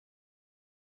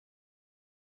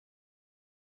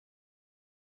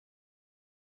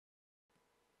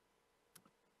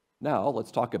Now, let's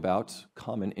talk about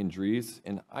common injuries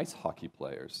in ice hockey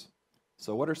players.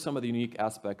 So what are some of the unique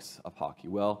aspects of hockey?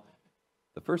 Well,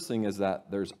 the first thing is that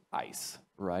there's ice,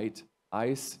 right?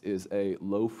 Ice is a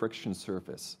low friction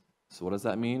surface. So what does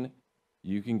that mean?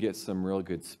 You can get some real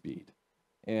good speed.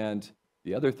 And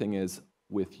the other thing is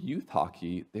with youth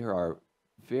hockey, there are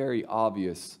very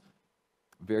obvious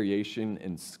variation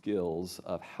in skills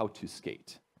of how to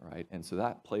skate, right? And so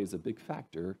that plays a big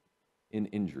factor in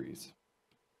injuries.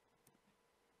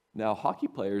 Now, hockey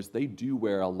players, they do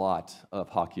wear a lot of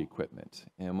hockey equipment.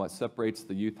 And what separates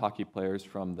the youth hockey players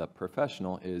from the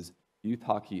professional is youth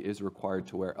hockey is required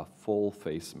to wear a full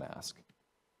face mask.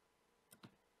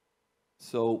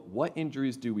 So what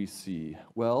injuries do we see?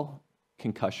 Well,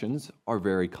 concussions are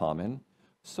very common.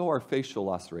 So are facial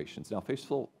lacerations. Now,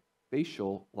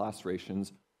 facial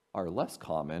lacerations are less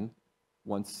common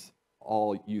once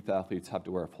all youth athletes have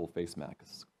to wear a full face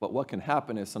mask. But what can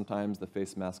happen is sometimes the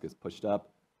face mask is pushed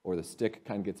up or the stick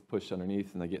kind of gets pushed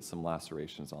underneath and they get some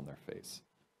lacerations on their face,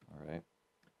 all right?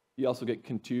 You also get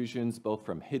contusions both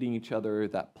from hitting each other,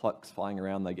 that puck's flying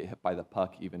around, they get hit by the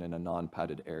puck even in a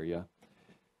non-padded area.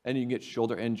 And you can get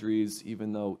shoulder injuries,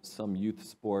 even though some youth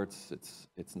sports,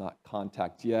 it's not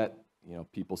contact yet, you know,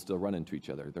 people still run into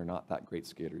each other. They're not that great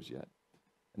skaters yet.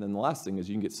 And then the last thing is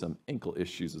you can get some ankle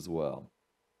issues as well.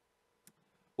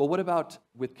 Well, what about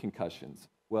with concussions?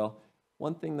 Well,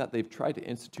 one thing that they've tried to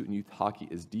institute in youth hockey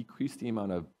is decrease the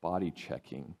amount of body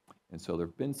checking. And so there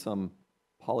have been some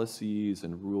policies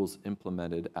and rules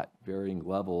implemented at varying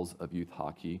levels of youth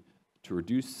hockey to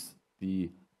reduce the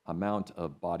amount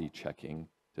of body checking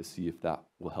to see if that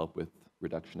will help with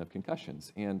reduction of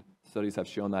concussions. And studies have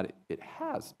shown that it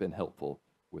has been helpful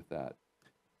with that.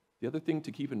 The other thing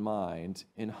to keep in mind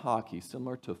in hockey,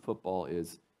 similar to football,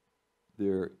 is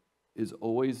there is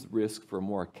always risk for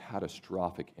more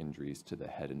catastrophic injuries to the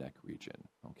head and neck region,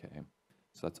 okay?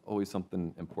 So that's always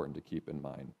something important to keep in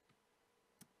mind.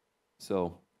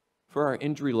 So for our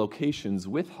injury locations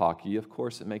with hockey, of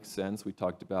course, it makes sense. We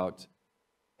talked about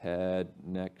head,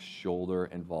 neck, shoulder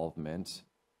involvement,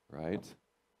 right?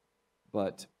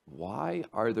 But why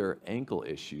are there ankle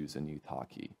issues in youth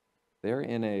hockey? They're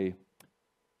in a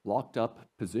locked up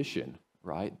position,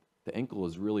 right? The ankle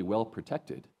is really well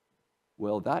protected.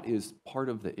 Well, that is part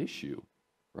of the issue,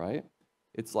 right?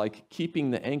 It's like keeping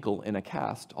the ankle in a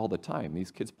cast all the time. These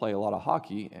kids play a lot of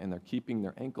hockey and they're keeping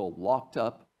their ankle locked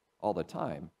up all the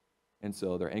time. And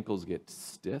so their ankles get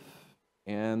stiff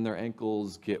and their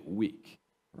ankles get weak,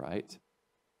 right?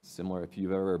 Similar if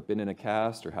you've ever been in a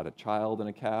cast or had a child in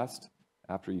a cast,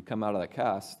 after you come out of that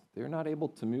cast, they're not able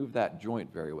to move that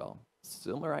joint very well.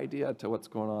 Similar idea to what's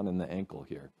going on in the ankle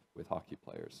here with hockey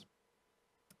players.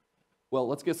 Well,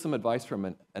 let's get some advice from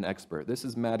an expert. This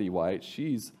is Maddie White.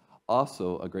 She's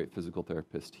also a great physical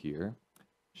therapist here.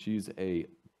 She's a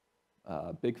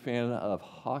big fan of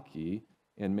hockey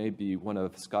and may be one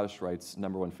of Scottish Rite's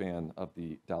 #1 fan of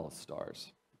the Dallas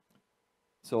Stars.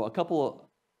 So a couple of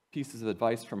pieces of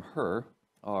advice from her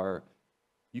are,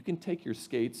 you can take your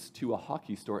skates to a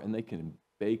hockey store and they can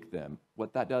bake them.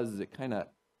 What that does is it kind of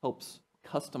helps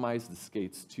customize the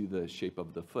skates to the shape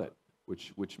of the foot,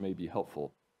 which may be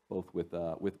helpful, both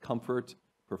with comfort,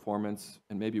 performance,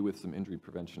 and maybe with some injury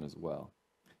prevention as well.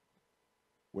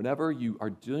 Whenever you are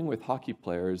dealing with hockey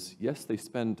players, yes, they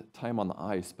spend time on the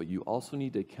ice, but you also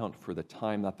need to account for the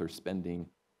time that they're spending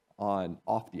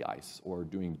off the ice or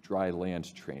doing dry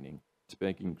land training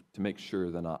to make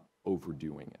sure they're not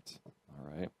overdoing it, all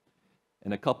right?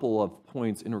 And a couple of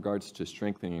points in regards to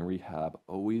strengthening and rehab,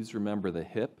 always remember the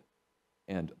hip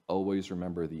and always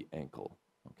remember the ankle,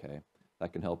 okay?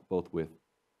 That can help both with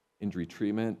injury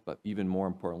treatment, but even more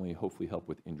importantly, hopefully help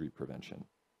with injury prevention.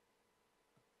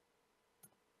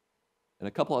 And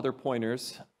a couple other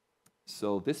pointers.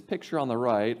 So this picture on the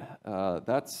right,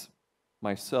 that's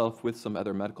myself with some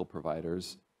other medical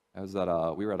providers.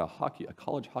 We were at a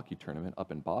college hockey tournament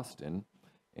up in Boston,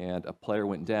 and a player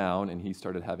went down and he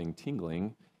started having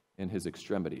tingling in his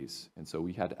extremities. And so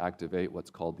we had to activate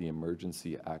what's called the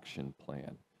emergency action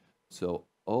plan. So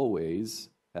always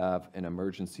have an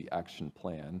emergency action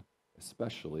plan,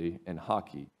 especially in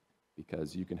hockey,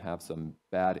 because you can have some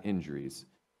bad injuries.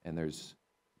 And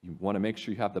you want to make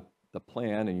sure you have the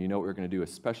plan and you know what you're going to do,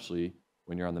 especially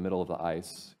when you're on the middle of the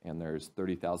ice and there's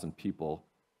 30,000 people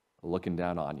looking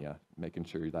down on you, making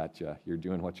sure that you're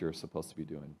doing what you're supposed to be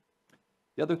doing.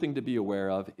 The other thing to be aware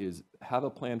of is have a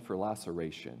plan for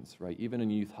lacerations, right? Even in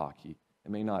youth hockey,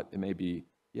 it may be,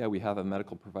 yeah, we have a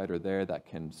medical provider there that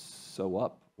can sew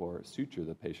up or suture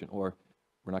the patient, or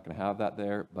we're not going to have that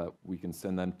there, but we can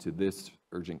send them to this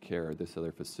urgent care or this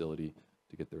other facility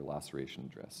to get their laceration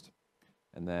addressed.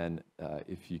 And then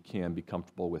if you can, be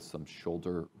comfortable with some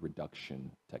shoulder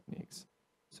reduction techniques.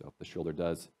 So if the shoulder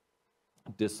does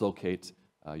dislocate,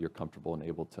 you're comfortable and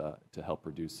able to help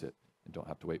reduce it and don't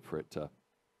have to wait for it to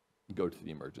go to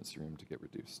the emergency room to get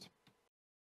reduced.